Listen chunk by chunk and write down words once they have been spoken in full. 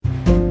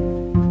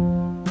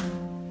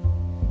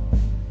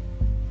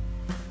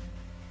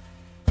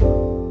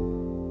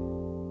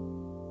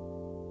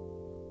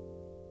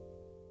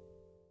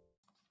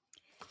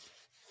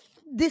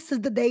This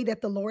is the day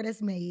that the Lord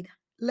has made.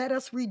 Let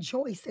us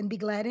rejoice and be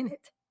glad in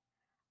it.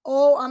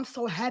 Oh, I'm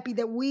so happy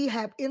that we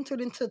have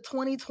entered into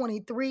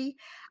 2023.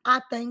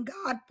 I thank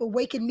God for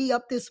waking me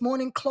up this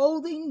morning,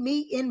 clothing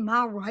me in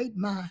my right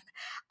mind.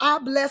 I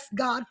bless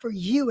God for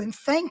you and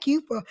thank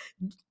you for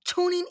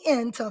tuning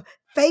in to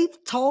Faith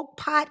Talk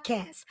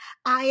Podcast.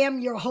 I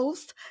am your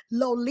host,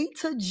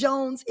 Lolita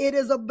Jones. It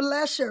is a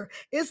pleasure.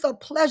 It's a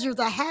pleasure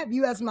to have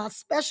you as my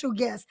special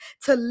guest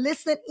to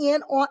listen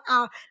in on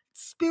our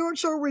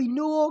spiritual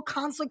renewal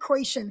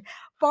consecration.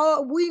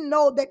 For we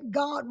know that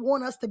God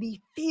wants us to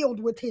be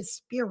filled with his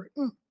spirit.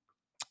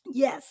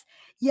 Yes,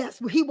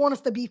 yes, he wants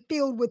us to be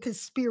filled with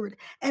his spirit.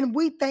 And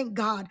we thank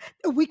God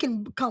that we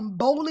can come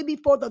boldly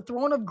before the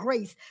throne of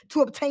grace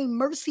to obtain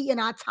mercy in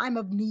our time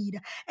of need.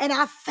 And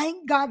I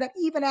thank God that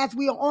even as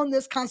we are on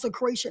this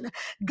consecration,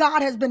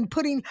 God has been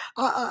putting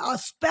a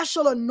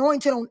special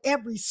anointing on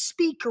every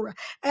speaker.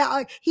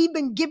 He's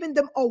been giving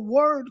them a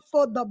word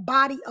for the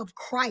body of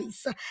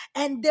Christ.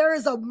 And there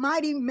is a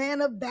mighty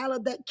man of valor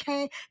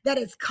that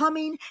is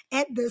coming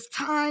at this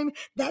time.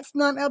 That's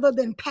none other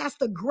than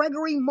Pastor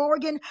Gregory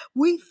Morgan.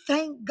 We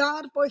thank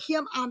God for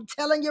him. I'm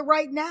telling you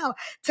right now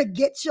to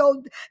get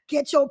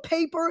your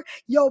paper,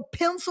 your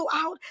pencil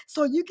out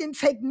so you can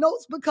take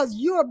notes because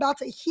you're about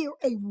to hear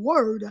a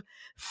word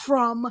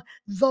from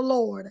the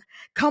Lord.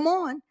 Come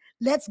on,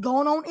 let's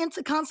go on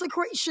into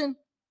consecration.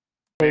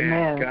 And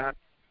Amen.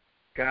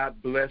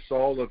 God bless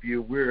all of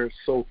you. We're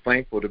so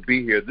thankful to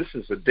be here. This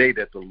is a day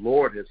that the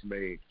Lord has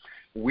made.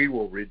 We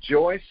will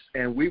rejoice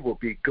and we will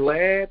be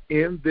glad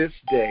in this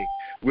day.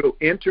 We'll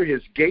enter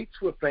his gates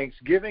with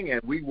thanksgiving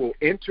and we will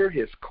enter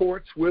his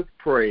courts with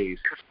praise.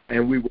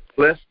 And we will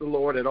bless the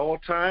Lord at all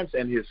times,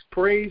 and his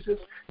praises,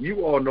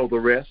 you all know the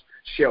rest,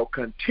 shall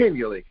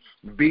continually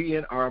be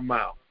in our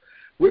mouth.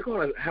 We're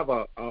going to have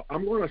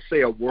I'm going to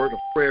say a word of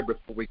prayer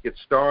before we get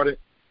started.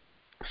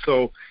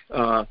 So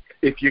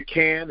if you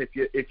can,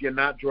 if you're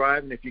not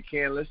driving, if you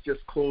can, let's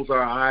just close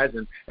our eyes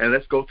and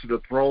let's go to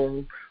the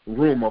throne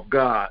room of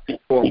God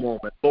for a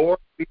moment. Lord,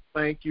 we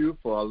thank you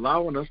for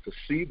allowing us to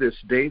see this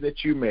day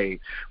that you made.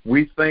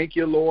 We thank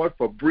you, Lord,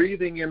 for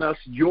breathing in us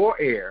your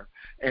air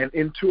and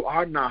into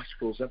our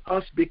nostrils and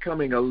us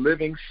becoming a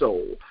living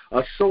soul,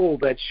 a soul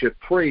that should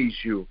praise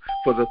you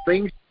for the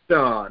things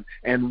done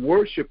and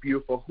worship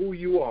you for who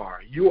you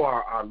are. You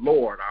are our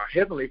Lord, our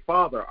Heavenly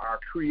Father, our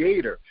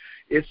Creator.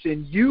 It's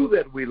in you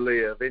that we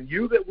live, in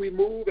you that we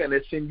move, and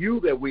it's in you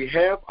that we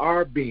have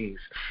our beings.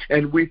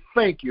 And we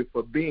thank you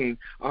for being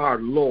our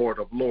Lord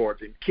of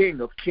lords and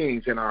King of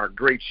kings and our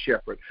great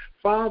shepherd.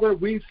 Father,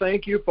 we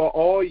thank you for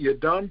all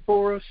you've done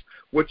for us,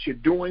 what you're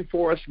doing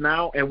for us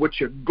now, and what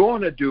you're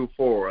going to do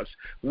for us.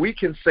 We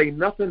can say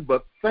nothing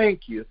but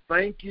thank you,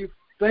 thank you,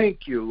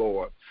 thank you,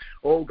 Lord.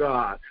 Oh,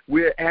 God,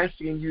 we're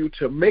asking you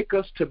to make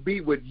us to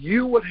be what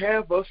you would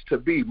have us to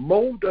be.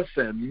 Mold us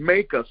and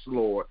make us,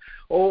 Lord.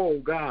 Oh,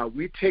 God,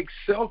 we take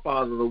self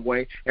out of the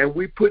way and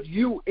we put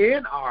you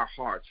in our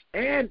hearts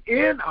and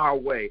in our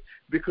way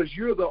because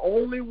you're the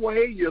only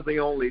way, you're the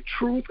only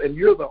truth, and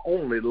you're the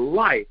only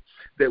life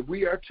that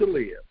we are to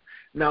live.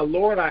 Now,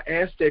 Lord, I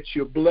ask that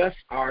you bless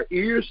our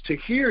ears to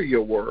hear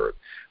your word.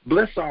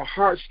 Bless our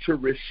hearts to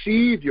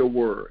receive your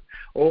word,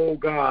 oh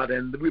God,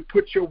 and we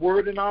put your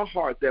word in our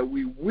heart that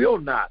we will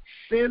not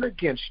sin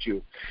against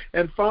you.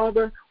 And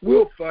Father,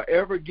 we'll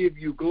forever give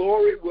you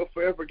glory, we'll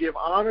forever give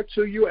honor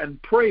to you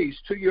and praise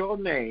to your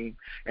name.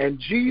 And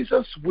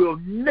Jesus will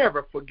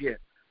never forget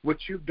what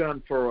you've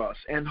done for us.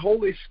 And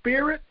Holy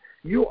Spirit,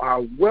 you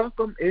are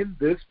welcome in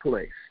this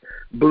place.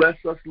 Bless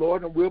us,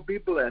 Lord, and we'll be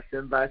blessed.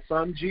 In thy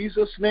Son,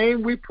 Jesus'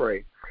 name we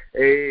pray.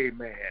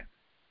 Amen.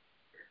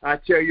 I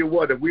tell you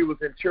what, if we was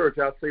in church,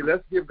 I'd say,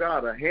 let's give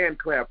God a hand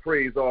clap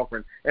praise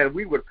offering. And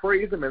we would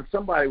praise him, and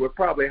somebody would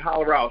probably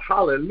holler out,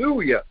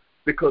 hallelujah,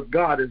 because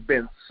God has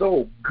been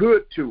so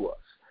good to us.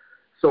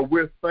 So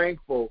we're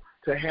thankful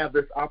to have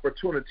this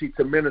opportunity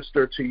to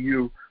minister to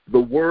you the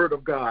word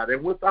of God.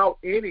 And without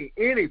any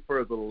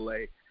further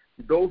delay,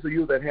 those of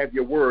you that have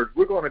your words,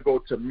 we're going to go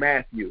to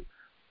Matthew,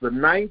 the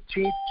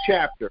 19th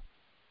chapter,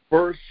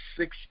 verse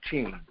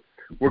 16.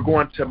 We're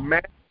going to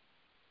Matthew,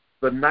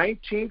 the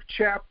 19th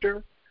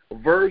chapter,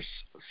 verse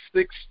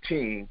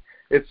 16.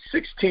 It's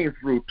 16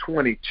 through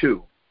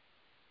 22.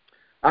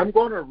 I'm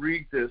going to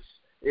read this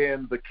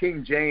in the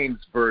King James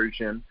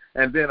Version,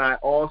 and then I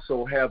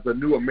also have the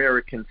New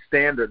American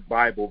Standard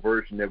Bible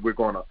version that we're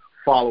going to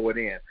follow it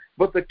in.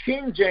 But the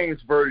King James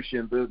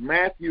Version, the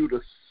Matthew,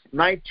 the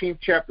 19th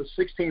chapter,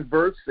 16th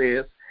verse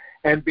says,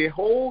 and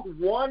behold,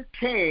 one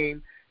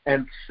came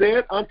and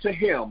said unto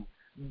him,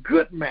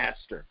 Good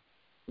master,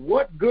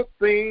 what good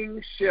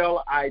thing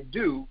shall I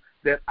do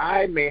that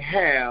I may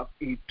have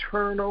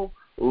eternal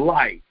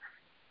life?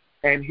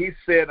 And he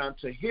said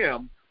unto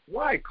him,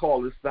 Why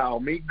callest thou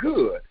me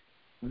good?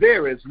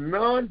 There is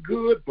none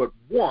good but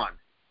one,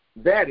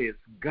 that is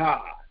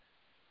God.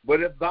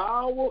 But if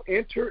thou wilt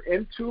enter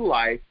into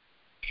life,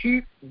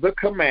 keep the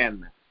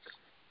commandments.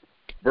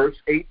 Verse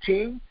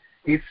 18,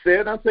 he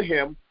said unto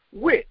him,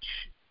 Which?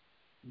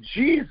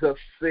 Jesus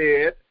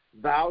said,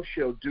 Thou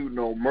shalt do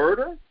no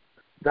murder,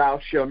 thou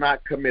shalt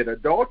not commit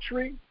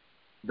adultery,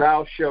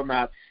 thou shalt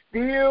not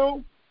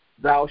steal,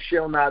 thou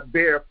shalt not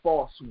bear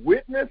false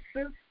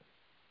witnesses,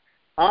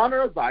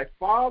 honor thy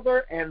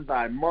father and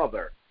thy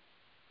mother,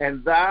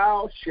 and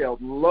thou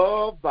shalt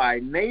love thy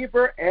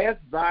neighbor as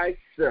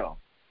thyself.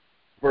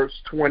 Verse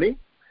 20,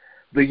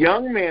 the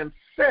young man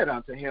said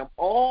unto him,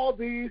 all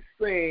these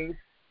things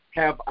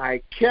have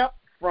I kept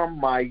from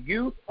my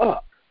youth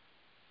up.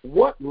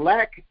 What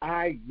lack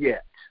I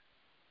yet?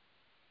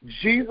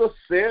 Jesus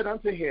said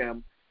unto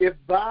him, if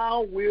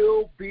thou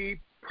wilt be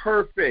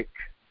perfect,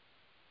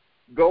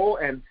 go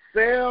and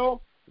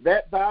sell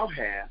that thou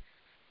hast,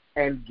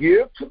 and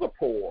give to the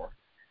poor,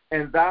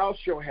 and thou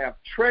shalt have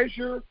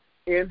treasure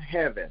in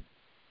heaven.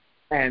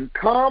 And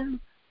come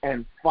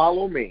and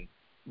follow me.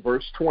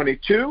 Verse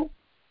 22,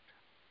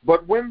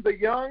 but when the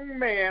young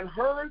man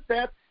heard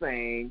that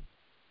saying,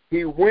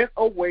 he went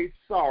away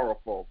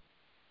sorrowful,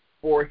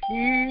 for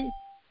he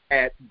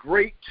had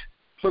great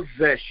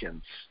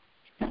possessions.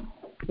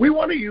 We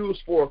want to use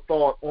for a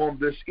thought on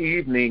this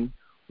evening,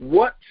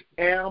 what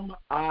am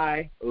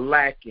I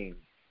lacking?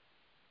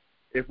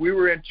 If we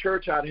were in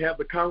church, I'd have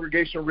the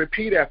congregation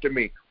repeat after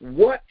me,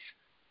 what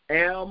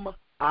am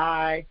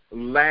I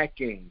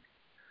lacking?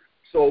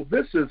 So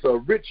this is a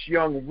rich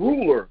young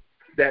ruler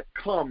that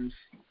comes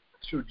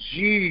to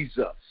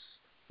Jesus,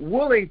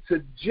 willing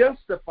to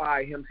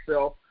justify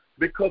himself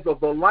because of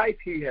the life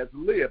he has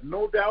lived.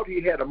 No doubt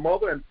he had a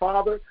mother and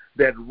father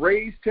that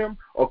raised him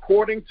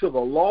according to the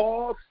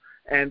laws,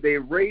 and they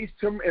raised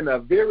him in a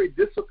very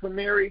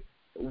disciplinary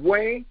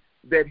way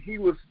that he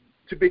was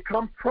to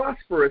become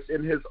prosperous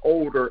in his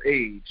older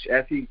age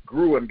as he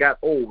grew and got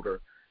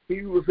older.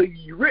 He was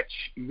a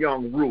rich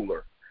young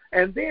ruler.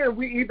 And then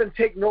we even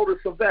take notice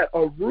of that,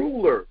 a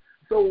ruler.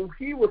 So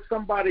he was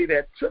somebody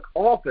that took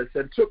office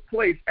and took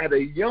place at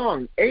a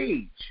young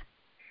age.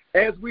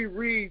 As we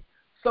read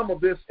some of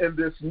this in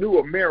this New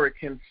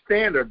American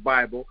Standard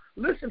Bible,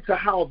 listen to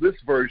how this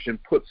version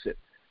puts it.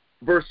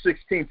 Verse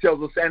 16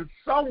 tells us, and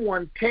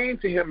someone came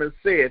to him and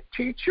said,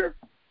 Teacher,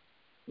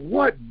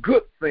 what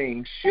good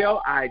thing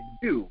shall I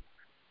do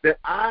that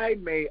I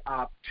may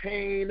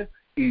obtain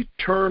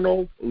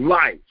eternal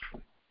life?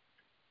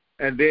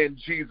 And then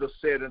Jesus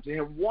said unto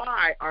him,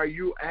 why are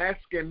you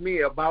asking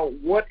me about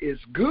what is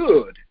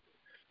good?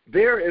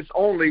 There is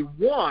only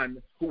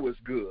one who is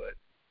good.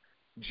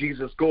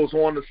 Jesus goes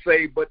on to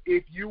say, but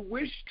if you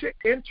wish to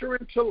enter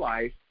into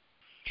life,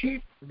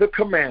 keep the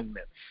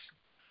commandments.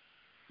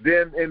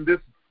 Then in this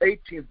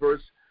 18th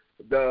verse,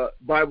 the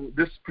Bible,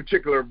 this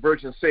particular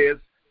version says,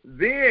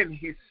 then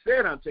he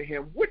said unto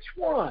him, which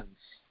ones?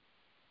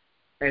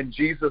 And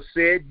Jesus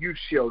said, you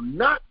shall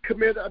not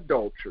commit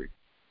adultery,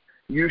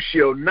 you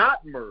shall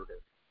not murder,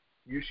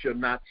 you shall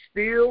not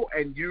steal,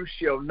 and you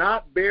shall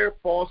not bear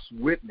false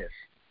witness.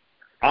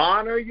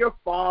 Honor your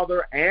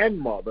father and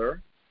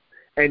mother,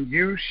 and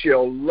you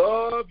shall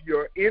love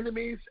your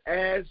enemies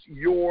as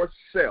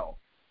yourself.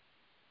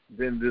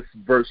 Then this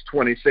verse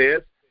 20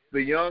 says,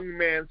 the young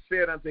man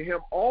said unto him,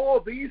 all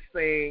these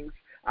things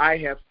I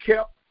have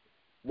kept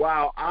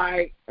while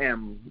I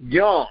am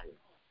young.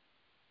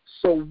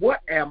 So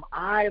what am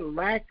I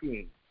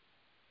lacking?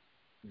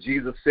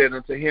 Jesus said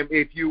unto him,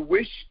 if you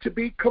wish to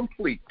be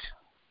complete,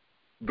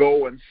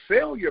 go and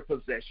sell your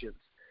possessions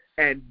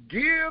and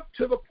give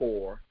to the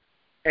poor,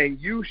 and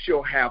you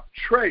shall have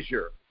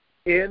treasure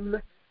in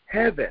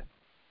heaven.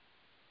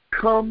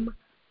 Come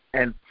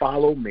and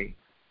follow me.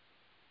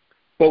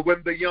 But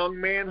when the young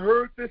man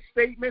heard this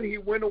statement, he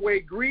went away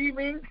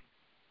grieving,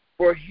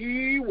 for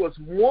he was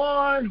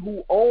one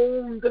who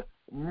owned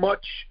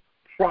much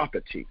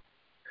property.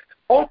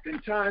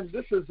 Oftentimes,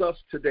 this is us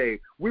today.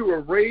 We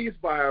were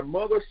raised by our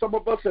mother, some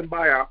of us, and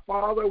by our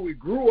father. We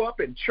grew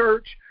up in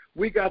church.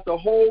 We got the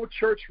whole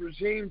church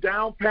regime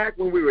down packed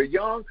when we were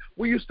young.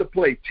 We used to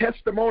play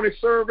testimony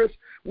service.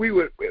 We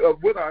would,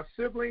 with our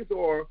siblings,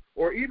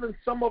 or even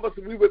some of us,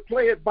 we would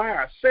play it by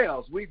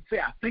ourselves. We'd say,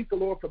 I thank the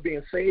Lord for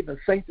being saved and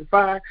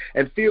sanctified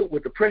and filled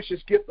with the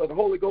precious gift of the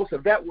Holy Ghost,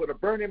 and that with a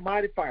burning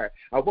mighty fire.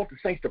 I want the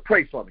saints to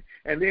pray for me.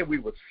 And then we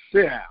would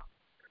sit down.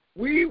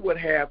 We would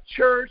have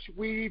church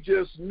we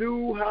just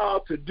knew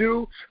how to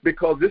do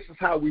because this is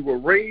how we were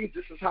raised.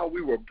 This is how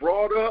we were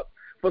brought up.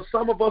 For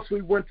some of us,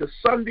 we went to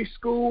Sunday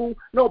school.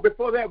 No,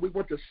 before that, we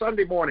went to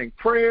Sunday morning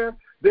prayer.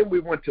 Then we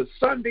went to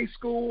Sunday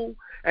school.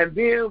 And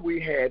then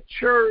we had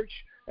church.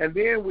 And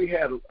then we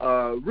had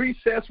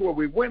recess where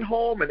we went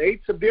home and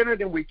ate some dinner.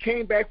 Then we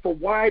came back for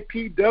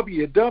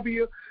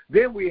YPWW.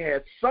 Then we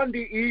had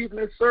Sunday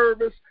evening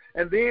service.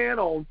 And then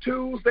on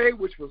Tuesday,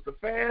 which was the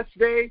fast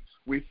day,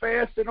 we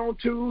fasted on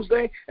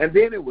Tuesday. And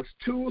then it was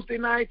Tuesday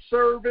night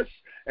service.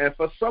 And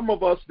for some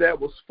of us that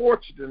was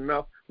fortunate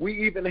enough,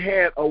 we even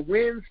had a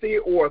Wednesday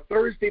or a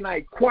Thursday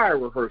night choir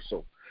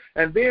rehearsal.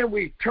 And then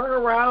we turn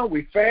around,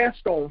 we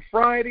fast on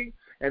Friday.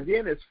 And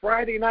then it's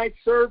Friday night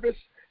service.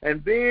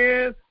 And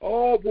then,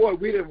 oh boy,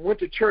 we done went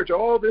to church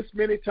all this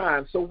many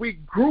times. So we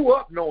grew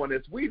up knowing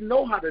this. We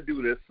know how to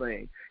do this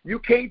thing. You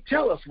can't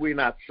tell us we're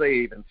not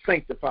saved and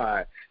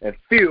sanctified and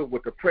filled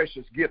with the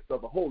precious gift of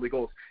the Holy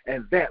Ghost,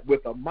 and that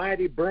with a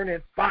mighty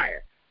burning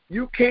fire.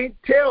 You can't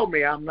tell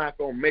me I'm not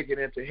going to make it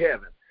into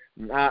heaven.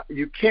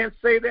 You can't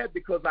say that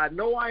because I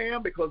know I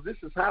am, because this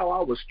is how I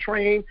was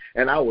trained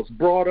and I was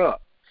brought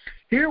up.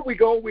 Here we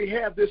go. We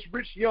have this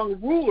rich young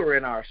ruler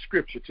in our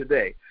scripture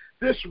today.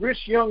 This rich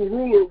young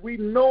ruler, we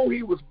know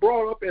he was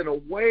brought up in a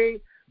way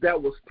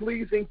that was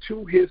pleasing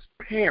to his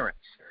parents.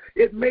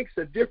 It makes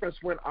a difference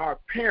when our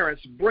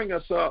parents bring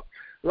us up,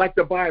 like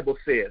the Bible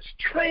says,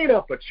 train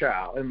up a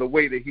child in the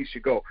way that he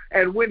should go.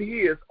 And when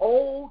he is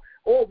old,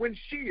 or when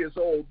she is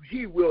old,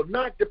 he will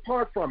not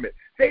depart from it.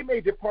 They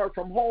may depart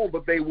from home,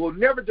 but they will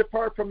never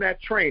depart from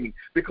that training,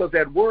 because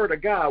that word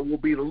of God will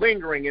be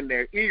lingering in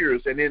their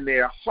ears and in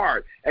their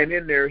heart and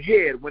in their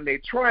head when they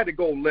try to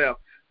go left,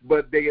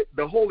 but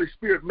the Holy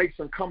Spirit makes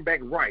them come back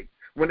right.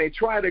 When they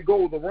try to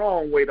go the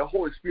wrong way, the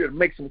Holy Spirit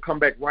makes them come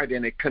back right,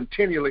 and it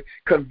continually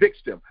convicts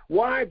them.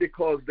 Why?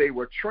 Because they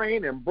were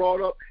trained and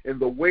brought up in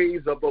the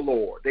ways of the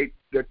Lord.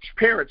 The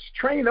parents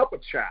train up a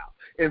child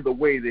in the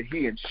way that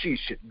he and she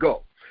should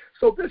go.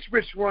 So this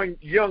rich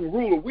young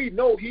ruler, we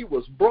know he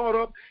was brought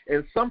up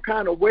in some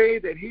kind of way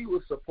that he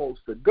was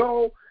supposed to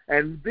go,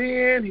 and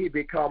then he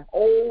became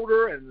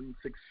older and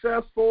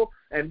successful,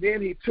 and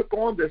then he took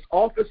on this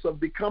office of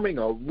becoming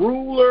a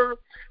ruler.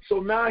 So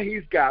now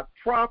he's got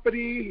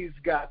property,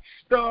 he's got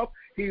stuff,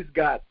 he's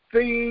got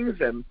things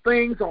and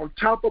things on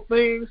top of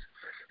things.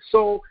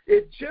 So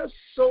it just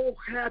so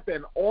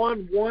happened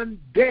on one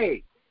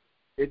day,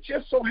 it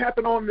just so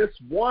happened on this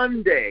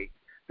one day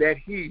that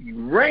he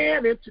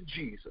ran into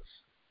Jesus.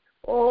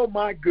 Oh,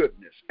 my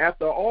goodness.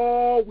 After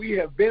all we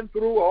have been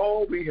through,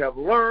 all we have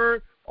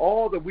learned,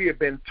 all that we have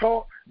been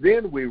taught,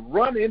 then we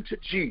run into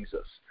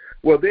Jesus.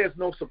 Well, there's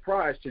no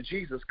surprise to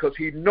Jesus, because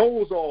he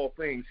knows all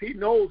things. He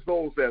knows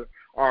those that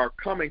are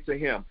coming to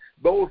him,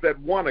 those that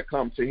want to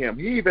come to him.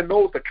 He even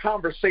knows the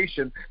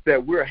conversation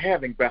that we're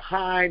having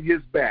behind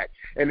his back.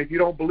 And if you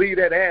don't believe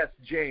that, ask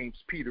James,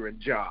 Peter, and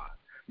John.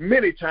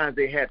 Many times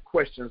they had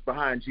questions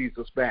behind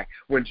Jesus' back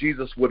when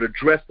Jesus would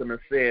address them and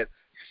said,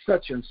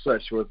 such and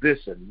such, or this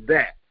and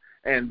that.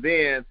 And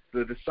then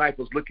the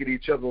disciples look at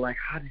each other like,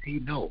 how did he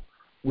know?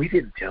 We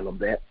didn't tell him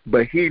that,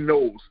 but he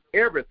knows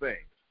everything.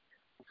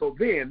 So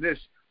then this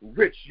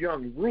rich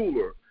young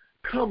ruler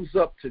comes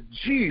up to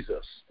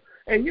Jesus.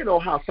 And you know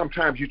how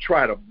sometimes you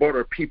try to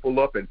butter people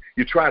up and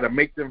you try to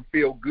make them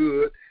feel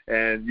good,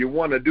 and you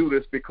want to do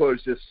this because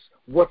it's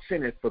what's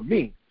in it for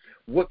me?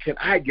 What can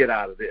I get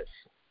out of this?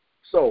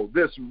 So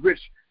this rich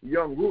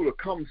young ruler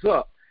comes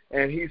up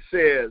and he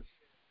says,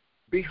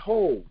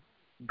 behold,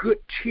 good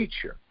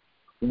teacher,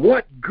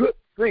 what good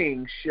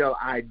things shall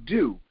I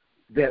do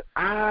that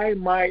I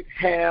might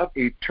have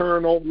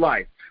eternal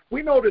life?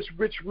 We know this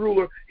rich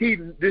ruler,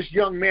 this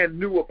young man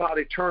knew about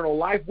eternal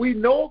life. We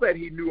know that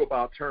he knew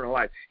about eternal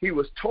life. He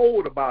was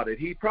told about it.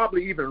 He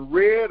probably even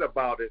read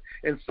about it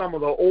in some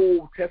of the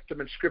Old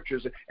Testament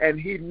scriptures, and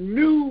he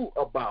knew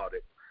about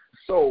it.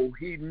 So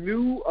he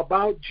knew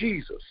about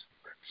Jesus.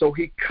 So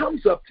he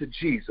comes up to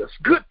Jesus,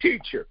 good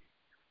teacher,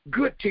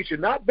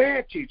 not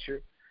bad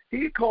teacher.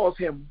 He calls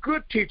him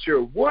good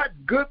teacher. What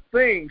good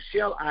things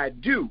shall I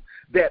do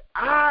that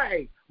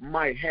I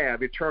might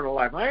have eternal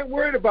life? I ain't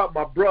worried about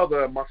my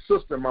brother and my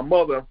sister and my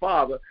mother and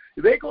father.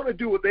 They're going to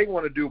do what they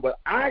want to do, but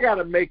I got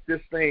to make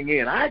this thing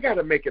in. I got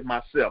to make it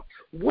myself.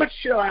 What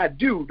shall I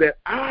do that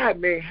I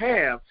may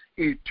have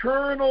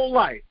eternal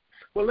life?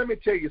 Well, let me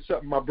tell you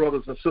something, my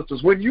brothers and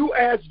sisters. When you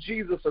ask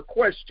Jesus a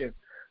question,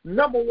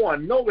 number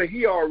one, know that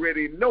he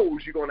already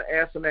knows you're going to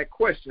ask him that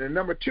question. And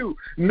number two,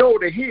 know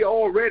that he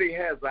already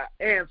has an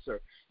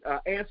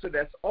answer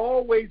that's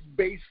always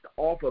based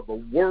off of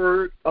the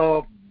word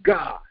of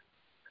God.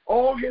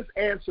 All his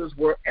answers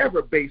were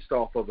ever based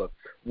off of the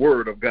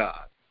word of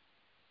God.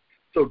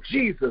 So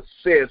Jesus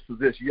says to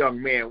this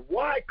young man,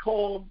 why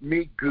call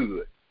me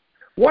good?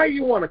 Why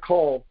you want to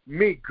call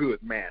me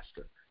good,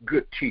 master,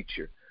 good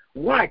teacher?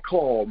 Why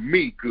call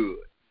me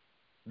good?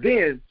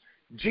 Then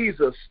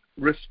Jesus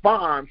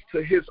responds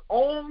to his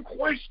own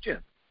question.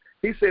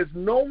 He says,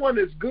 no one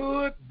is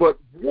good but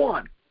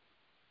one.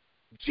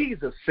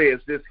 Jesus says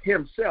this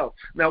himself.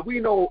 Now,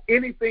 we know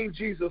anything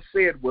Jesus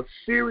said was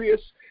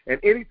serious, and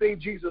anything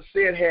Jesus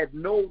said had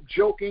no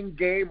joking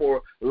game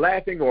or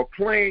laughing or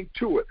playing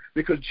to it,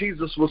 because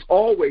Jesus was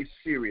always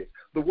serious.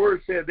 The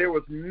word said there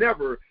was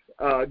never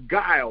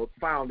guile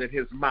found in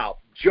his mouth,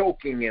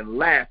 joking and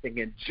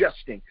laughing and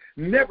jesting,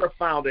 never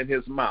found in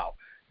his mouth.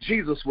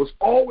 Jesus was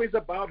always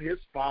about his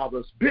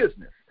Father's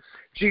business.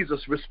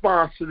 Jesus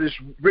responds to this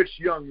rich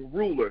young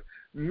ruler,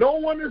 no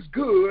one is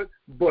good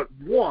but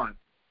one.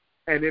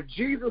 And if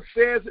Jesus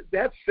says it,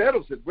 that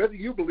settles it, whether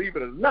you believe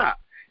it or not.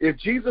 If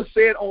Jesus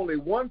said only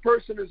one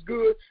person is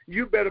good,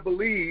 you better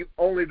believe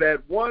only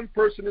that one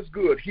person is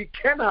good. He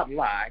cannot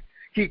lie,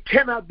 he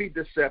cannot be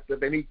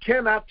deceptive, and he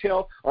cannot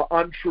tell an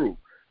untruth.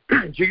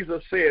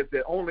 Jesus says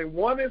that only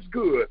one is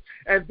good,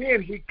 and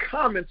then he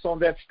comments on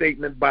that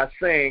statement by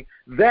saying,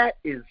 that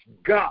is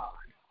God.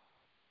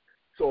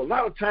 So a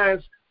lot of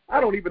times,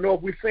 I don't even know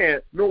if we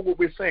know what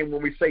we're saying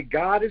when we say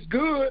God is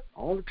good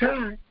all the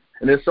time.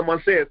 And then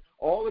someone says,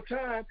 all the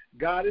time,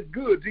 God is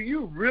good. Do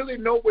you really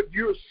know what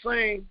you're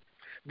saying?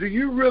 Do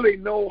you really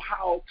know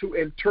how to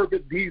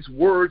interpret these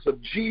words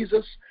of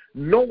Jesus?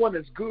 No one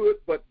is good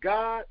but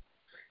God.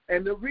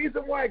 And the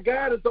reason why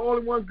God is the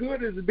only one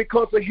good is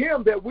because of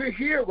him that we're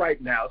here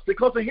right now. It's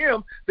because of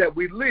him that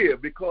we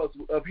live, because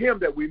of him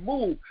that we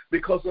move,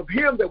 because of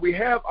him that we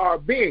have our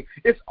being.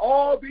 It's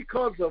all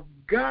because of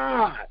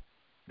God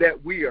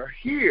that we are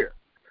here.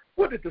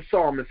 What did the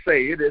psalmist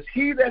say? It is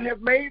he that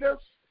have made us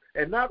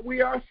and not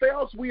we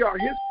ourselves. We are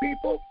his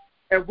people,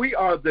 and we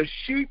are the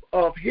sheep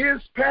of his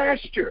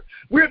pasture.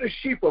 We're the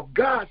sheep of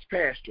God's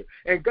pasture,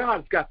 and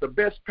God's got the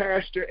best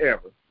pasture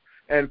ever,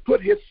 and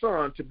put his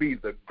son to be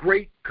the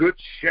great good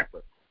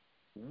shepherd.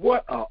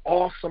 What an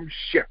awesome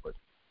shepherd.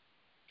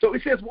 So he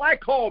says, why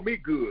call me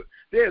good?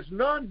 There's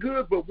none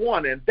good but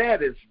one, and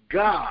that is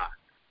God.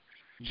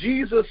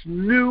 Jesus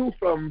knew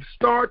from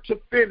start to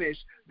finish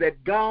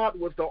that God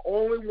was the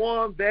only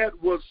one that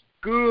was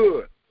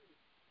good.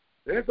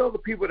 There's other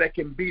people that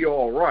can be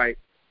all right,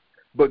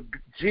 but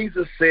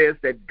Jesus says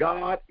that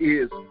God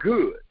is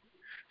good.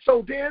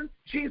 So then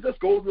Jesus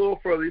goes a little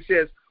further. He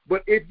says,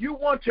 but if you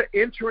want to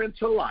enter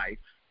into life,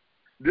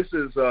 this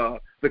is the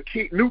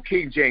New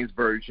King James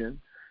Version.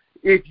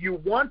 If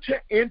you want to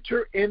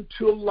enter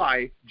into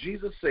life,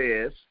 Jesus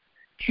says,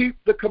 keep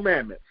the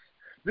commandments.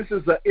 This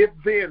is an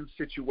if-then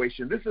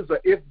situation. This is an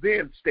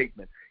if-then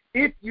statement.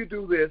 If you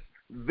do this,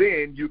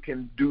 then you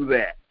can do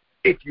that.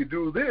 If you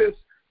do this,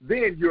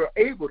 then you're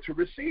able to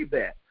receive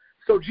that.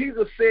 So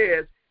Jesus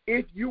says,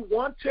 if you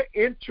want to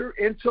enter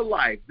into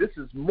life, this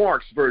is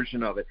Mark's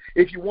version of it.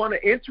 If you want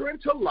to enter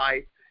into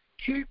life,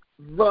 keep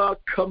the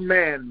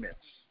commandments.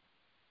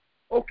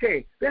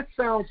 Okay, that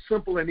sounds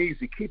simple and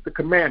easy. Keep the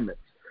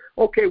commandments.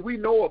 Okay, we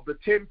know of the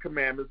 10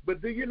 commandments,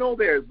 but do you know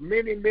there's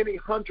many, many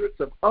hundreds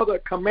of other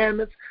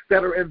commandments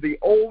that are in the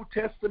Old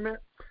Testament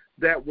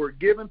that were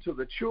given to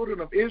the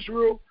children of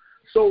Israel?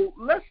 So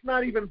let's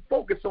not even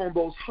focus on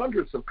those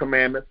hundreds of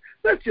commandments.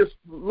 Let's just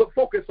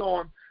focus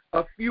on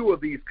a few of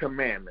these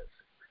commandments.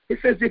 It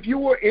says, if you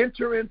will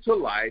enter into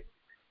life,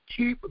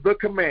 keep the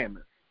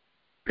commandments.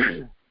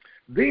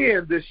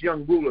 Then this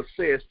young ruler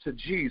says to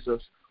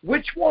Jesus,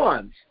 which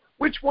ones?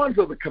 Which ones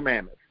are the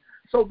commandments?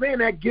 So then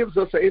that gives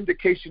us an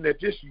indication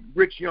that this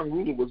rich young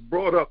ruler was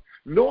brought up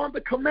knowing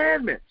the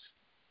commandments.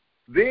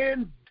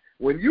 Then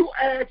when you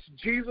ask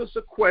Jesus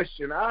a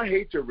question, I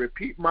hate to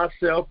repeat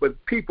myself,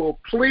 but people,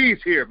 please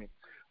hear me.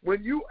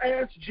 When you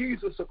ask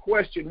Jesus a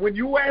question, when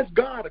you ask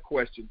God a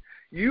question,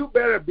 you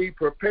better be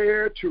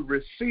prepared to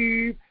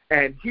receive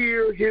and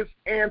hear his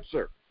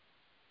answer.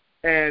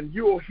 And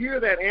you'll hear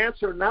that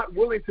answer not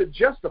willing to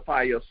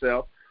justify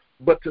yourself,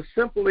 but to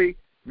simply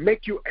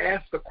make you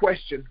ask the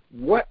question,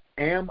 what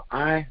am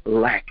I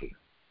lacking?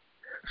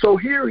 So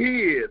here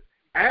he is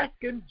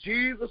asking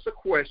Jesus a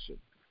question.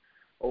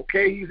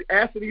 Okay, he's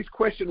asking these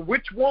questions,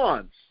 which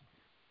ones?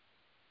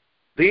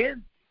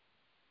 Then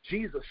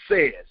Jesus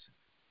says,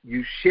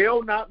 you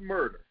shall not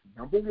murder,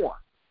 number one.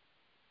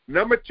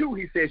 Number two,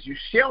 he says, you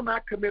shall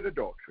not commit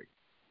adultery.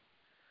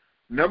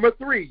 Number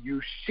three,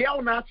 you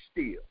shall not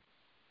steal.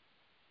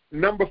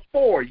 Number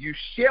four, you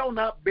shall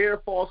not bear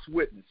false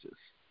witnesses.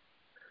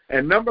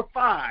 And number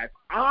five,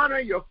 honor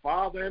your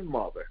father and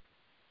mother.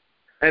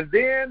 And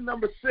then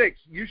number six,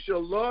 you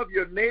shall love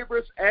your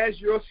neighbors as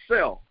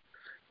yourself.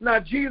 Now,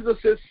 Jesus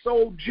is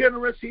so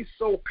generous. He's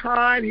so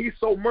kind. He's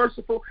so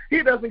merciful.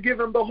 He doesn't give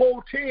them the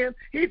whole 10.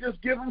 He just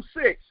gives them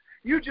 6.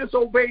 You just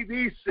obey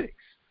these 6,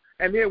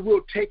 and then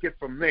we'll take it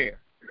from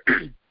there.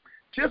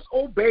 Just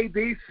obey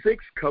these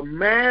 6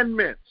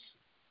 commandments.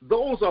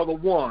 Those are the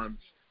ones,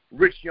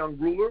 rich young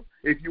ruler.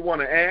 If you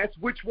want to ask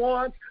which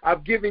ones,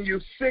 I've given you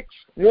 6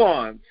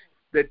 ones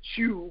that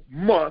you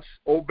must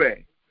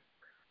obey.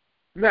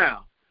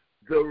 Now,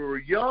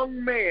 the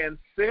young man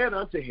said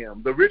unto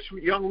him, the rich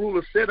young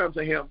ruler said unto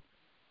him,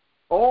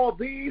 all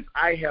these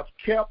I have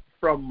kept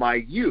from my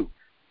youth.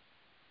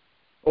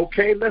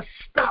 Okay, let's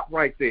stop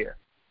right there.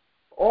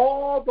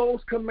 All those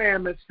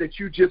commandments that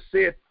you just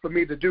said for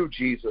me to do,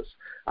 Jesus,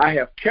 I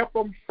have kept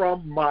them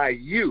from my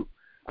youth.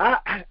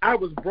 I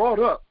was brought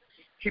up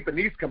keeping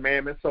these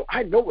commandments, so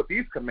I know what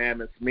these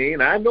commandments mean.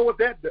 I know what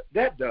that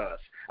does.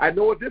 I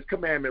know what this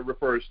commandment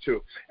refers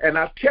to. And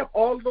I've kept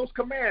all of those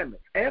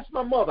commandments. Ask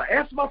my mother,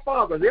 ask my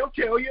father. They'll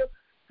tell you.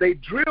 They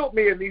drilled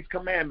me in these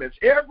commandments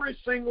every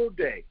single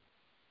day.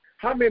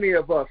 How many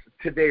of us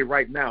today,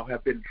 right now,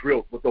 have been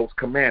drilled with those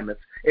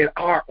commandments in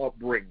our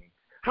upbringing?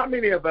 How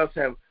many of us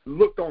have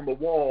looked on the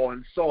wall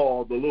and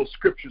saw the little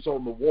scriptures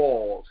on the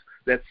walls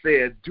that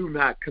said, do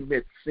not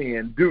commit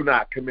sin, do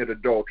not commit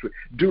adultery,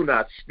 do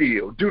not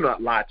steal, do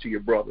not lie to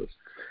your brothers?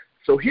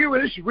 So here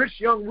is this rich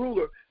young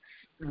ruler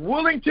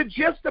willing to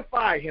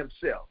justify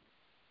himself.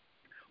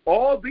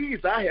 All these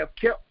I have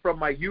kept from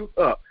my youth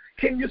up.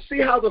 Can you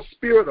see how the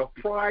spirit of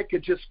pride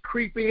could just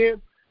creep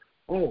in?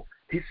 Oh,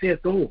 he said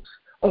those.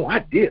 Oh, I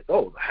did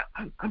those.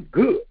 I'm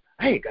good.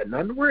 I ain't got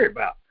nothing to worry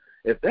about.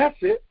 If that's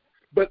it.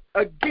 But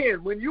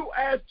again, when you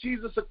ask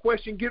Jesus a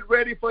question, get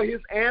ready for his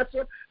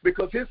answer,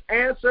 because his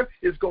answer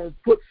is going to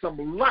put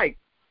some light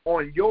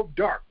on your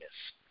darkness.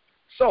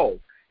 So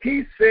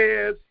he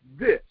says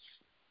this.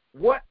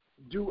 What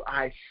do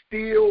I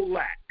still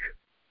lack?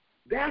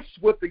 That's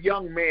what the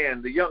young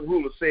man, the young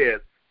ruler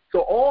says.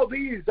 So all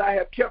these I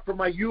have kept from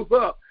my youth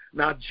up.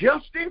 Now,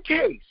 just in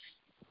case,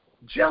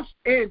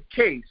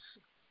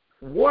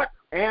 what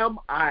am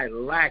I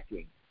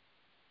lacking?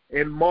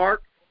 In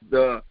Mark,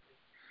 the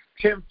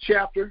 10th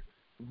chapter,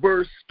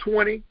 verse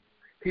 20,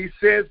 he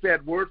says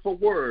that word for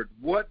word,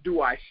 what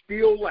do I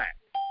still lack?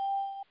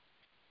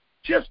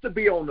 Just to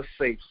be on the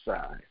safe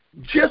side,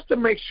 just to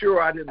make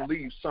sure I didn't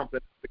leave something,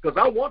 because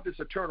I want this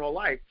eternal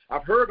life.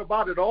 I've heard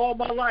about it all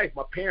my life.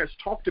 My parents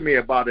talked to me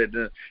about it,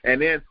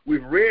 and then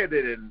we've read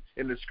it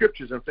in the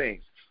scriptures and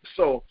things.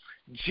 So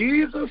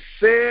Jesus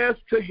says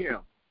to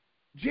him,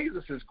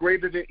 Jesus is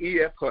greater than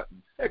E.F.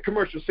 Hutton. That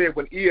commercial said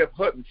when E.F.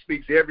 Hutton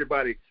speaks,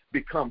 everybody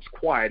becomes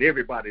quiet.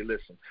 Everybody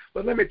listens.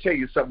 But let me tell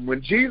you something.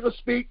 When Jesus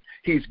speaks,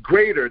 he's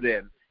greater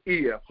than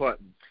E.F.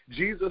 Hutton.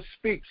 Jesus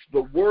speaks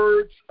the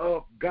words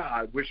of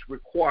God, which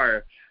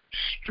require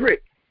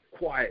strict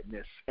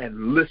quietness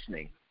and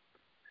listening.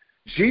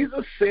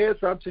 Jesus says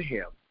unto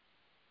him,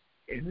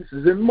 and this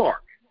is in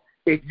Mark,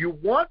 if you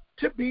want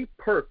to be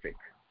perfect,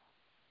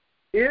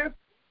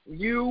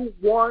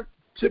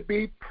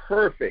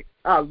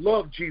 I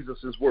love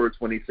Jesus' words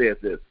when he says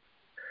this.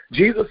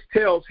 Jesus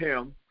tells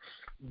him,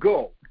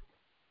 go,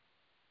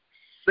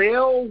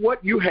 sell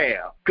what you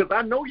have, because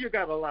I know you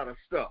got a lot of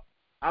stuff.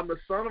 I'm the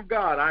Son of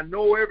God. I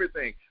know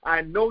everything.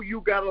 I know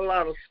you got a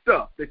lot of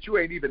stuff that you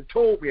ain't even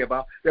told me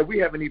about, that we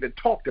haven't even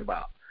talked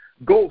about.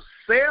 Go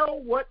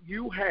sell what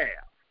you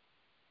have.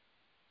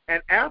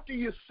 And after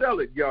you sell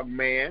it, young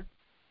man,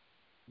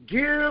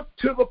 give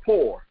to the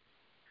poor.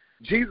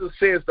 Jesus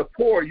says the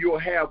poor you'll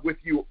have with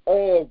you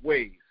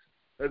always.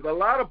 There's a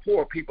lot of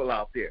poor people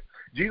out there.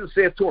 Jesus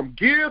says to him,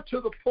 give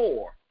to the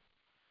poor.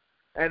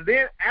 And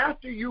then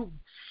after you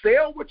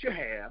sell what you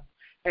have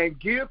and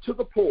give to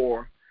the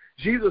poor,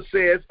 Jesus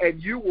says,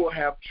 and you will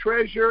have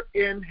treasure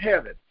in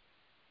heaven.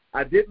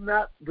 I did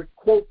not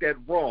quote that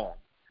wrong.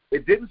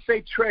 It didn't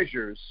say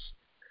treasures.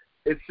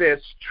 It says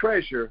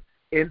treasure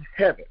in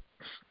heaven.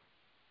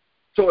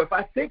 So if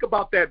I think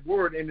about that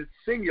word in its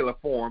singular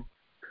form,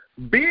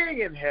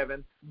 being in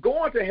heaven,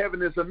 going to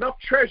heaven is enough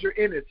treasure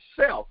in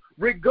itself,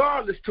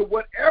 regardless to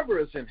whatever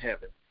is in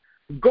heaven.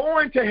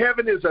 Going to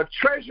heaven is a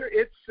treasure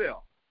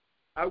itself.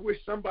 I wish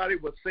somebody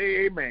would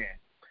say amen.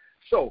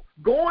 So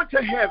going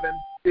to heaven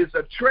is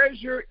a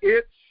treasure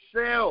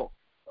itself.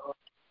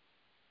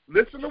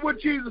 Listen to what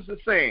Jesus is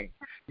saying.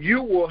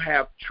 You will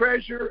have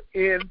treasure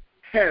in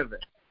heaven.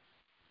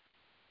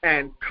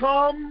 And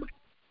come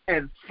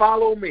and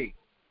follow me.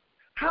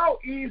 How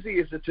easy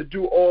is it to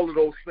do all of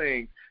those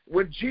things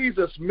when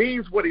Jesus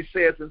means what he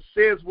says and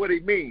says what he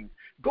means?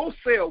 Go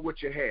sell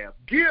what you have.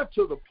 Give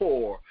to the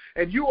poor,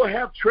 and you will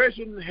have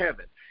treasure in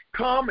heaven.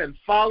 Come and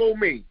follow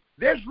me.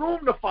 There's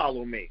room to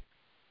follow me.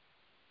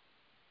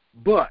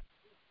 But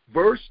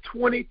verse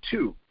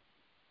 22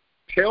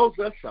 tells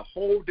us a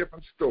whole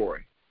different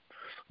story.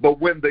 But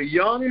when the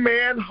young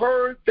man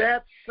heard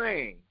that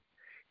saying,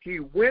 he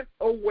went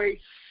away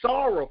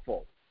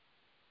sorrowful,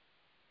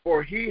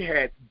 for he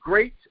had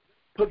great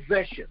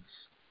possessions.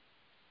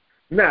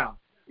 Now,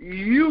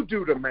 you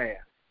do the math.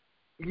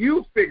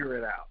 You figure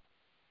it out.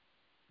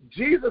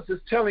 Jesus is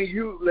telling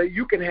you that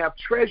you can have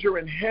treasure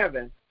in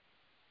heaven,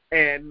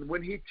 and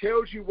when he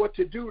tells you what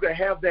to do to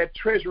have that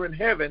treasure in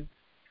heaven,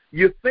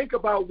 you think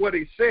about what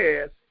he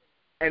says,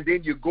 and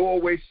then you go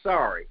away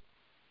sorry.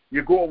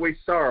 You go away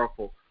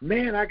sorrowful.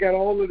 Man, I got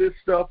all of this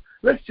stuff.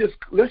 Let's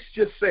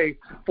just say,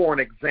 for an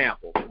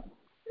example,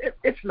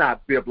 it's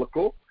not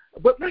biblical,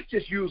 but let's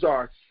just use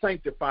our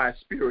sanctified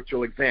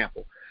spiritual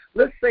example.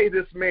 Let's say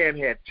this man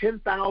had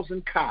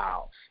 10,000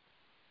 cows,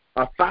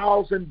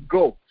 1,000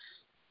 goats.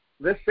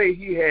 Let's say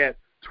he had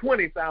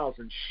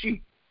 20,000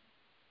 sheep.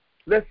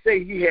 Let's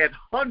say he had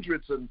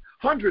hundreds and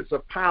hundreds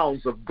of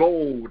pounds of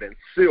gold and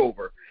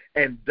silver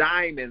and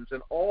diamonds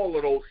and all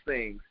of those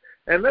things.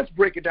 And let's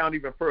break it down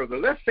even further.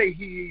 Let's say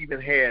he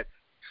even had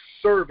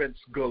servants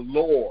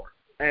galore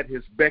at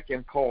his beck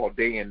and call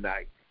day and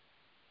night.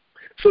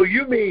 So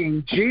you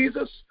mean,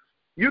 Jesus,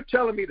 you're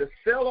telling me to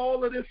sell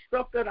all of this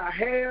stuff that I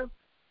have?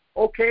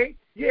 Okay,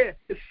 yeah,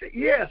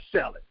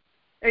 sell it.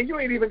 And you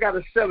ain't even got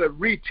to sell it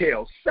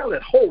retail. Sell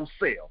it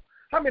wholesale.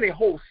 How many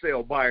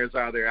wholesale buyers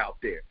are there out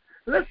there?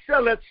 Let's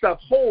sell that stuff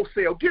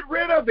wholesale. Get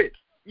rid of it.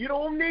 You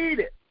don't need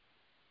it.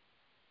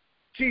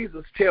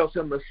 Jesus tells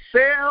him to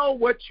sell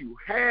what you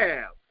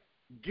have.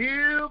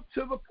 Give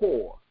to the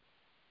poor.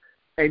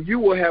 And you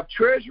will have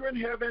treasure in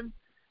heaven.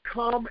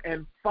 Come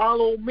and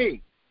follow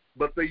me.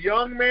 But the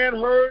young man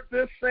heard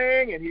this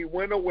saying, and he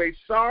went away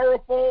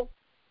sorrowful,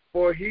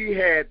 for he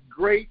had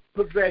great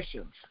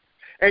possessions.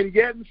 And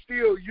yet and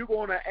still, you're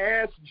going to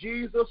ask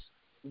Jesus,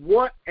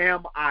 what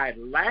am I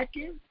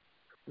lacking?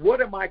 What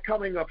am I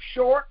coming up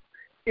short?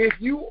 If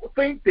you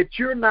think that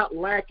you're not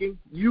lacking,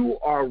 you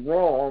are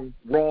wrong,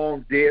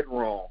 dead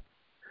wrong.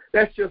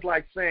 That's just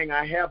like saying,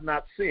 I have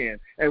not sinned.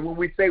 And when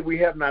we say we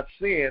have not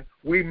sinned,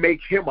 we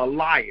make him a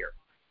liar.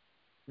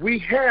 We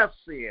have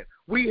sinned.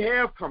 We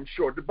have come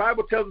short. The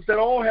Bible tells us that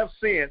all have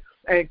sinned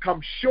and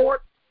come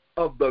short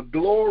of the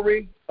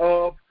glory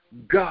of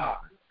God.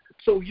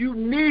 So you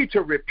need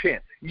to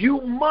repent.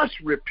 You must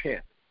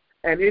repent.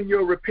 And in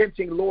your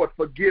repenting, Lord,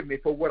 forgive me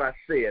for what I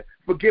said.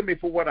 Forgive me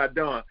for what I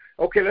done.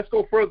 Okay, let's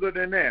go further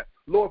than that.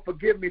 Lord,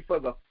 forgive me for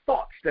the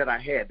thoughts that I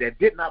had that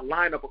did not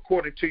line up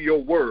according to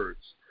your words.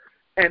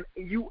 And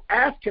you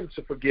ask him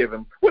to forgive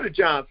him. What did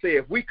John say?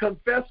 If we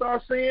confess our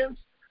sins,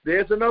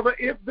 there's another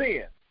if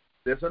then.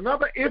 There's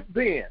another if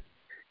then.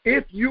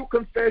 If you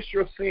confess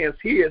your sins,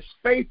 he is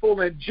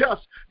faithful and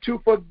just to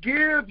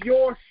forgive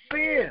your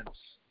sins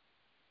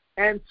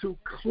and to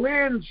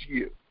cleanse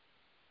you.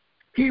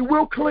 He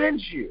will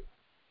cleanse you.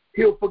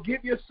 He'll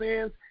forgive your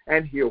sins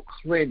and he'll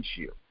cleanse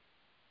you.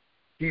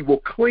 He will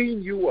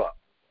clean you up.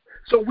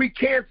 So we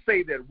can't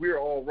say that we're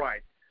all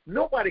right.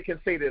 Nobody can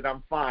say that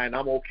I'm fine,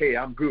 I'm okay,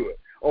 I'm good.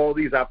 All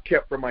these I've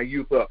kept from my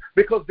youth up.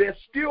 Because there's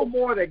still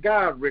more that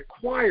God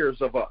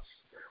requires of us.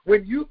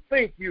 When you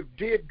think you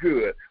did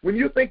good, when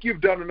you think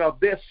you've done enough,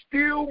 there's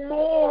still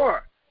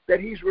more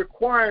that he's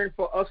requiring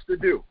for us to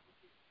do.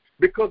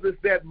 Because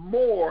it's that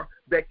more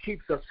that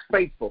keeps us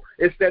faithful.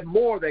 It's that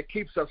more that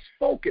keeps us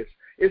focused.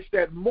 It's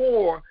that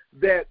more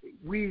that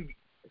we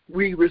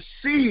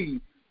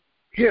receive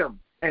him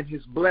and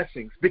his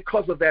blessings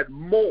because of that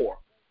more.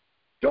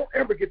 Don't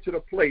ever get to the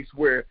place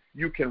where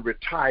you can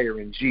retire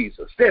in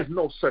Jesus. There's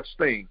no such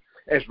thing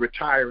as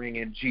retiring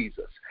in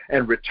Jesus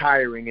and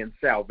retiring in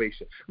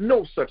salvation.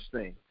 No such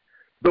thing.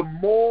 The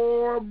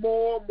more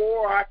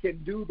I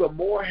can do, the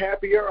more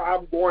happier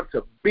I'm going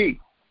to be.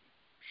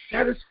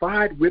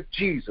 Satisfied with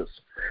Jesus.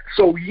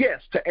 So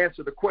yes, to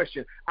answer the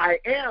question, I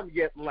am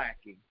yet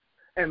lacking.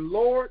 And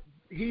Lord,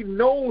 he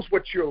knows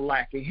what you're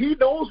lacking. He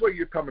knows where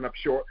you're coming up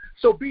short.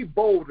 So be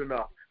bold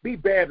enough, be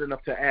bad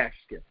enough to ask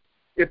him.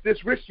 If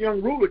this rich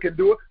young ruler can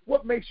do it,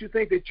 what makes you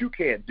think that you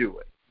can't do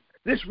it?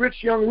 This rich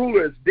young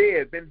ruler is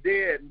dead, been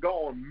dead and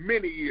gone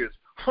many years,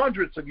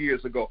 hundreds of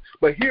years ago.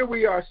 But here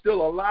we are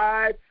still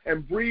alive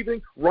and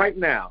breathing right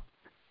now.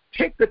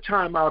 Take the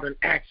time out and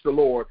ask the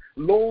Lord,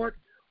 Lord,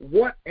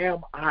 what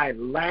am I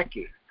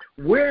lacking?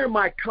 Where am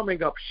I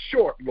coming up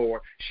short,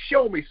 Lord?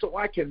 Show me so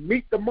I can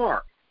meet the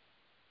mark.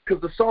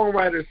 Because the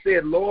songwriter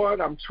said,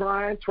 Lord, I'm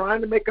trying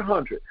to make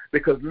 100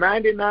 because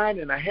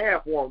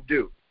 99.5 won't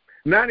do.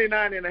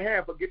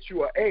 99.5 will get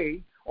you an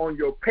A on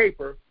your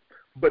paper,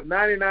 but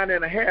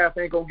 99.5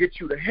 ain't going to get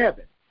you to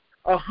heaven.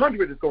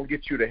 100 is going to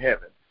get you to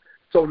heaven.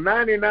 So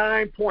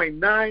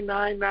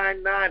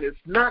 99.9999 is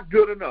not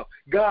good enough.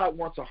 God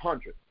wants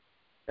 100,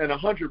 and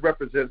 100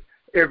 represents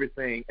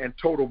everything and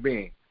total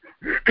being.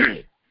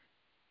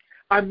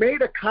 I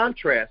made a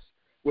contrast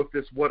with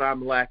this what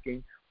I'm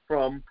lacking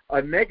from a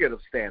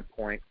negative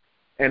standpoint,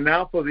 and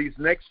now for these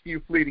next few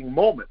fleeting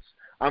moments,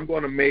 I'm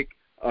going to make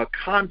a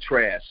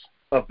contrast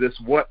of this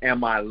what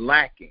am I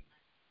lacking.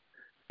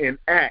 In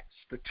Acts,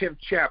 the 10th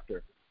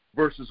chapter,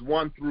 verses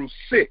 1 through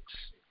 6,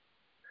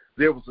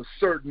 there was a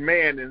certain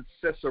man in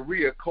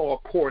Caesarea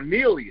called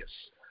Cornelius,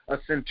 a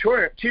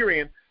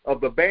centurion of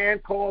the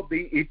band called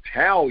the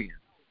Italian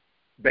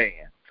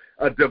band,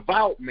 a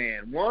devout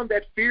man, one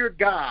that feared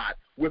God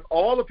with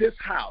all of his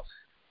house,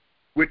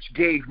 which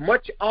gave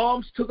much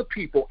alms to the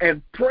people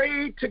and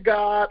prayed to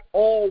God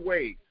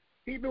always.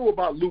 He knew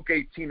about Luke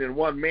 18 and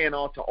one man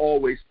ought to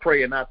always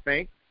pray and not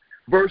faint.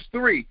 Verse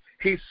 3,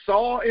 he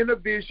saw in a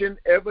vision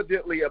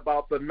evidently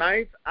about the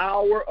 9th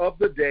hour of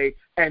the day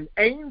an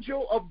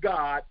angel of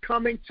God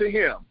coming to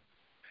him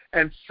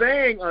and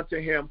saying unto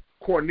him,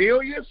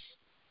 Cornelius,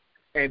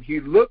 and he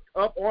looked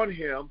up on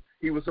him,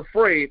 he was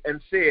afraid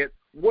and said,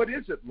 what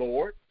is it,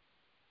 Lord?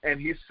 And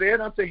he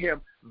said unto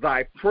him,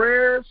 thy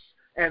prayers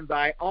and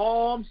thy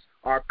alms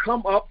are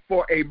come up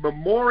for a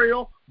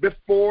memorial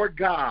before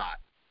God.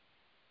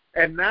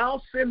 And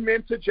now send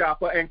men to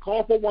Joppa and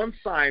call for one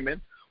Simon,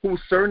 whose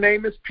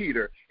surname is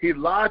Peter. He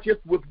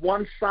lodgeth with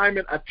one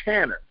Simon a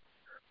tanner,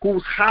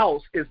 whose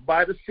house is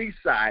by the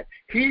seaside.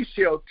 He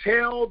shall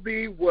tell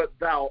thee what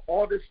thou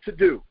oughtest to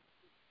do.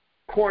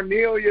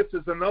 Cornelius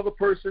is another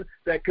person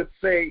that could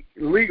say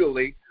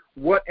legally,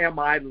 what am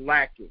I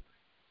lacking?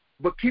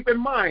 But keep in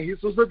mind,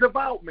 this was a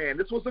devout man.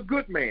 This was a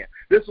good man.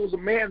 This was a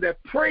man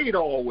that prayed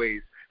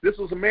always. This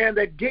was a man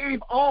that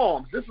gave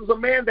alms. This was a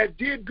man that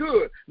did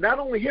good. Not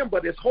only him,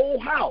 but his whole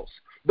house.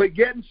 But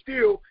yet and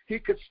still, he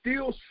could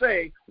still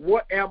say,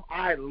 what am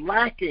I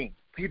lacking?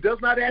 He does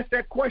not ask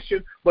that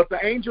question, but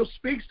the angel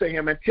speaks to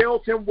him and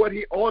tells him what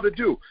he ought to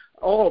do.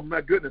 Oh, my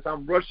goodness,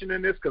 I'm rushing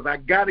in this because I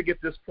got to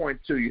get this point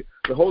to you.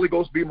 The Holy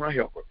Ghost be my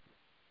helper.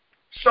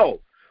 So,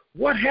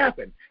 what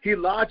happened? He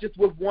lodgeth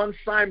with one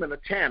Simon a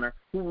tanner,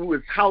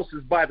 whose house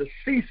is by the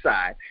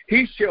seaside.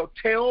 He shall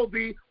tell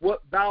thee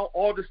what thou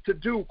oughtest to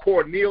do,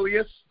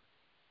 Cornelius.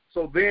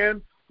 So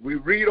then we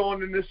read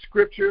on in this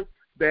scripture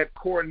that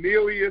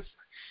Cornelius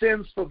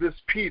sends for this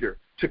Peter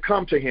to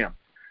come to him.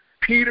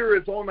 Peter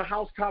is on the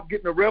housetop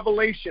getting a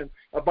revelation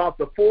about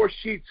the 4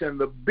 sheets and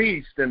the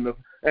beast and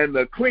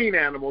the clean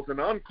animals and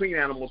the unclean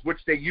animals,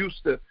 which they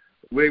used to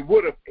They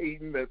would have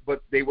eaten,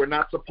 but they were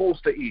not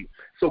supposed to eat.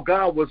 So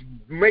God was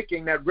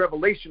making that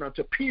revelation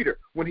unto Peter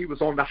when he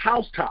was on the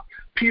housetop.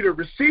 Peter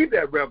received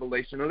that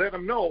revelation and let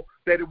him know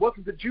that it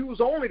wasn't the Jews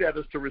only that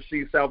is to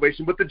receive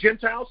salvation, but the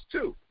Gentiles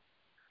too.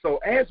 So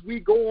as we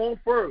go on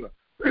further,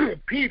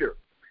 Peter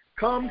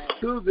comes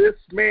to this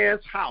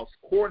man's house,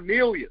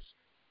 Cornelius.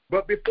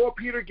 But before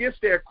Peter gets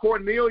there,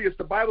 Cornelius,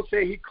 the Bible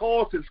says he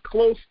calls his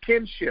close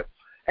kinship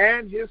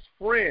and his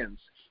friends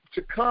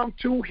to come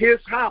to his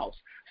house.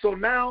 So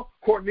now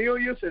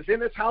Cornelius is in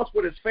his house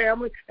with his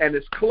family and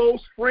his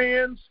close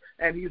friends,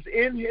 and he's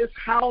in his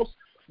house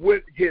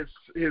with his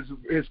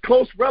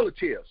close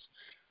relatives.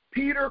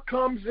 Peter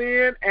comes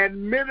in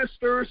and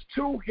ministers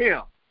to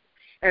him.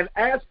 And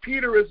as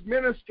Peter is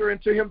ministering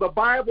to him, the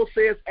Bible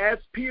says, as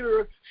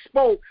Peter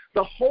spoke,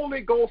 the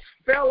Holy Ghost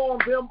fell on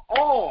them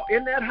all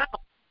in that house.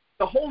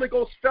 The Holy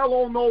Ghost fell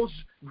on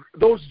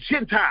those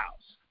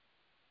Gentiles.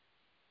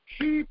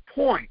 Key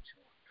point.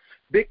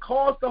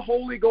 Because the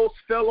Holy Ghost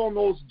fell on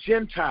those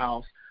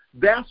Gentiles,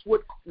 that's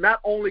what not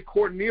only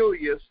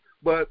Cornelius,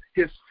 but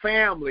his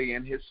family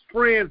and his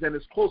friends and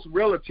his close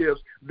relatives,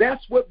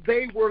 that's what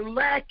they were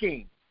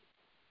lacking.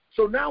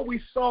 So now we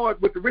saw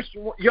it with the rich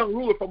young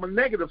ruler from a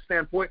negative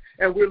standpoint,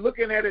 and we're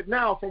looking at it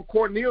now from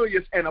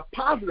Cornelius and a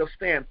positive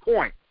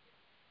standpoint.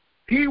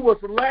 He was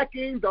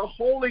lacking the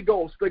Holy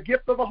Ghost, the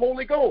gift of the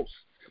Holy Ghost,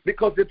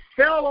 because it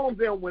fell on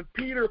them when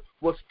Peter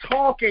was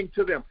talking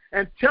to them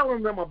and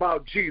telling them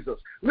about Jesus.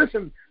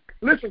 Listen,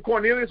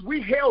 Cornelius,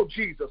 we held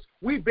Jesus.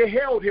 We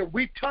beheld him.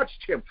 We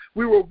touched him.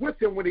 We were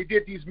with him when he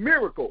did these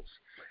miracles.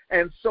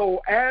 And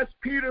so as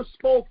Peter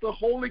spoke, the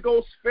Holy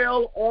Ghost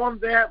fell on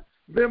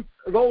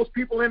those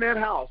people in that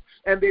house,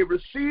 and they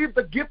received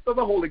the gift of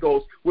the Holy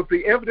Ghost with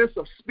the evidence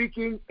of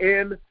speaking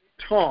in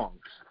tongues.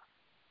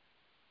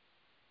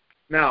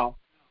 Now,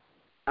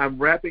 I'm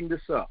wrapping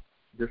this up.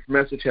 This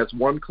message has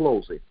one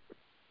closing.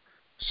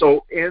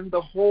 So in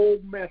the whole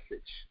message,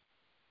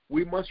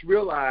 we must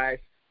realize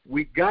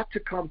we got to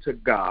come to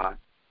God.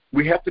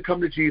 We have to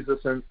come to Jesus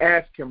and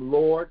ask him,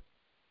 Lord,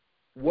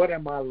 what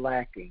am I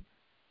lacking?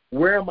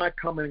 Where am I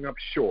coming up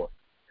short?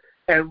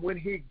 And when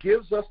he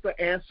gives us the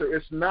answer,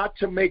 it's not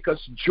to make us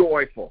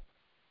joyful.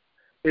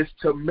 It's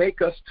to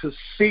make us to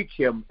seek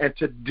him and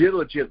to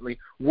diligently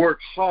work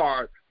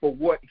hard for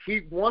what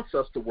he wants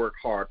us to work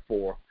hard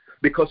for,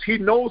 because he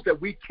knows that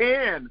we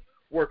can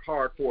work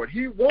hard for it.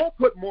 He won't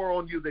put more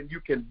on you than you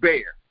can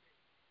bear.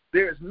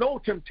 There is no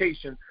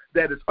temptation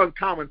that is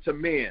uncommon to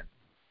men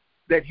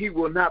that he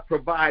will not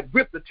provide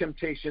with the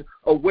temptation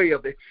a way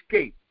of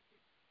escape.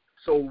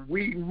 So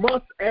we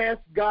must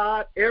ask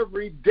God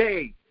every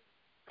day.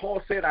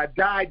 Paul said, I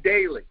die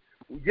daily.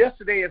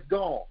 Yesterday is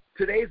gone.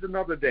 Today's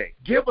another day.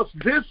 Give us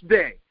this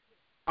day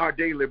our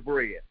daily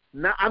bread.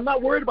 Now, I'm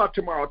not worried about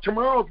tomorrow.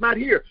 Tomorrow's not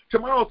here.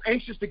 Tomorrow's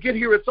anxious to get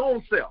here its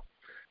own self.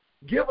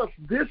 Give us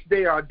this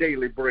day our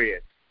daily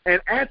bread.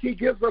 And as he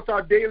gives us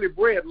our daily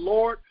bread,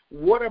 Lord,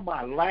 what am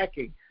I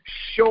lacking?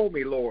 Show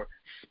me, Lord.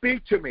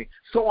 Speak to me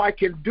so I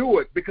can do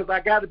it, because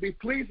I got to be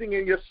pleasing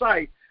in your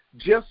sight,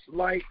 just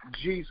like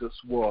Jesus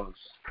was.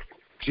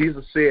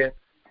 Jesus said,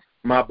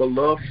 my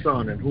beloved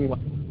Son, in whom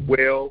I'm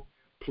well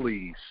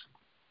pleased.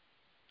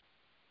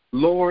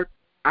 Lord,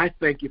 I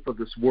thank you for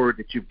this word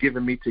that you've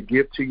given me to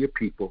give to your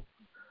people.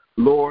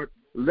 Lord,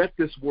 let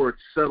this word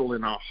settle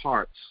in our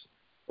hearts,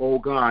 oh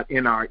God,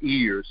 in our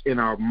ears, in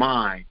our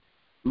mind,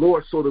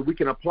 Lord, so that we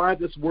can apply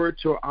this word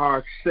to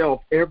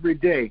ourselves every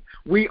day.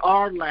 We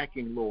are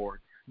lacking, Lord,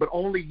 but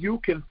only you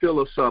can fill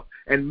us up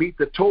and meet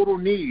the total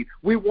need.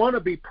 We want to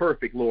be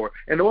perfect, Lord.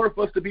 In order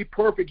for us to be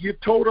perfect, you've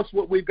told us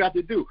what we've got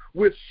to do.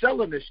 We're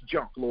selling this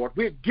junk, Lord.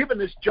 We're giving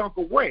this junk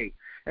away.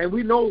 And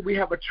we know we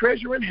have a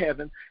treasure in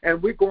heaven,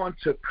 and we're going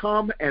to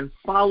come and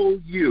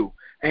follow you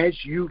as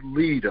you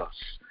lead us.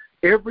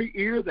 Every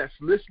ear that's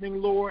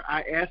listening, Lord,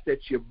 I ask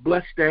that you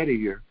bless that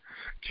ear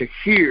to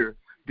hear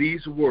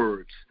these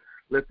words.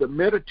 Let the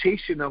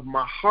meditation of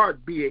my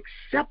heart be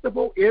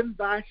acceptable in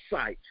thy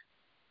sight,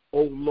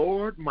 O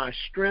Lord, my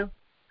strength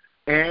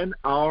and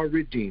our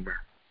Redeemer.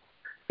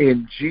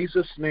 In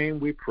Jesus' name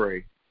we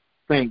pray.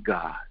 Thank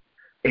God.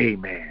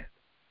 Amen.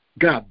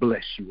 God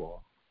bless you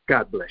all.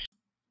 God bless you.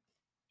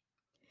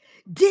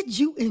 Did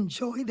you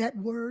enjoy that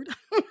word?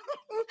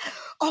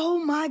 Oh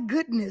my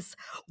goodness.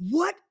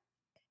 What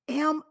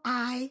am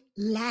I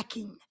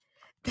lacking?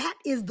 That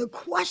is the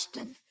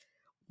question.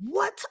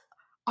 What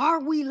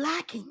are we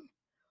lacking?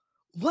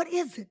 What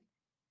is it?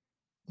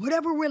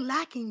 Whatever we're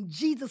lacking,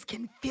 Jesus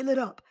can fill it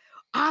up.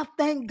 I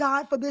thank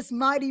God for this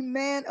mighty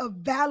man of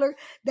valor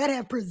that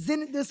have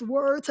presented this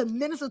word to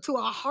minister to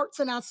our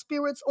hearts and our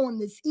spirits on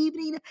this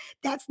evening.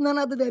 That's none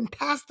other than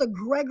Pastor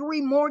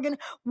Gregory Morgan.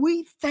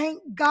 We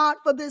thank God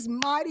for this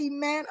mighty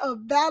man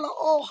of valor.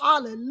 Oh,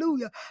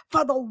 hallelujah.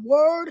 For the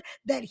word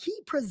that he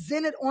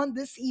presented on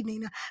this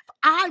evening.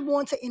 I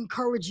want to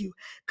encourage you.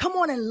 Come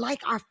on and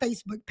like our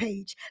Facebook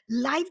page,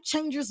 Life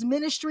Changers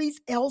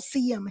Ministries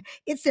LCM.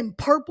 It's in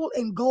purple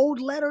and gold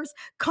letters.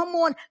 Come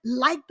on,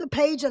 like the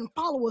page and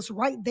follow us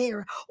right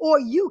there. Or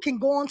you can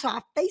go onto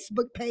our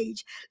Facebook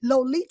page,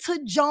 Lolita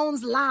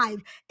Jones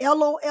Live,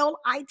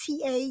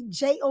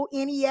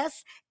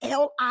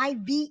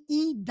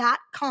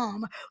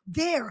 LolitaJonesLive.com.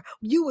 There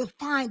you will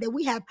find that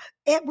we have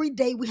every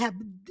day, we have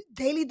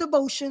daily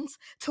devotions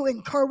to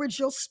encourage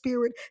your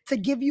spirit, to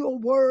give you a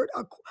word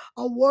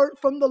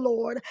from the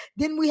Lord.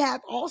 Then we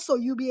have also,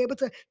 you'll be able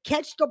to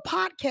catch the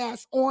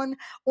podcast on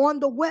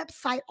the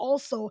website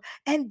also.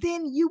 And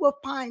then you will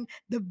find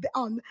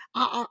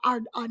our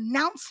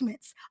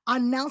announcements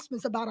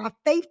about our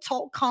Faith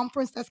Talk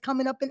conference that's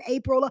coming up in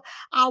April,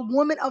 our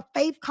Women of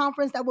Faith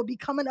conference that will be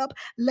coming up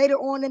later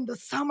on in the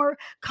summer.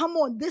 Come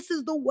on, this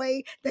is the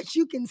way that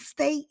you can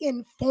stay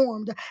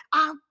informed.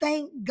 I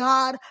thank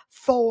God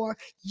for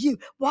you.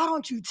 Why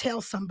don't you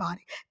tell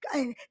somebody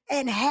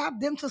and have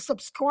them to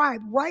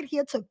subscribe right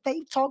here to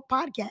Faith Talk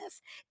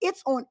Podcast?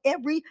 It's on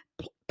every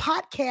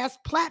podcast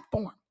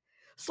platform.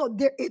 So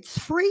there, it's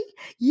free.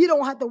 You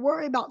don't have to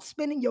worry about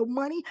spending your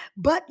money,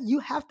 but you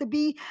have to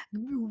be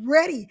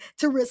ready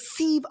to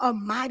receive a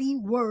mighty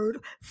word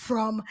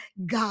from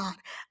God.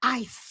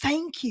 I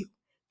thank you.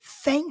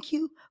 Thank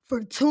you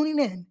for tuning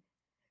in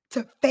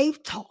to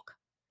Faith Talk.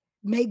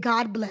 May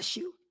God bless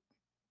you.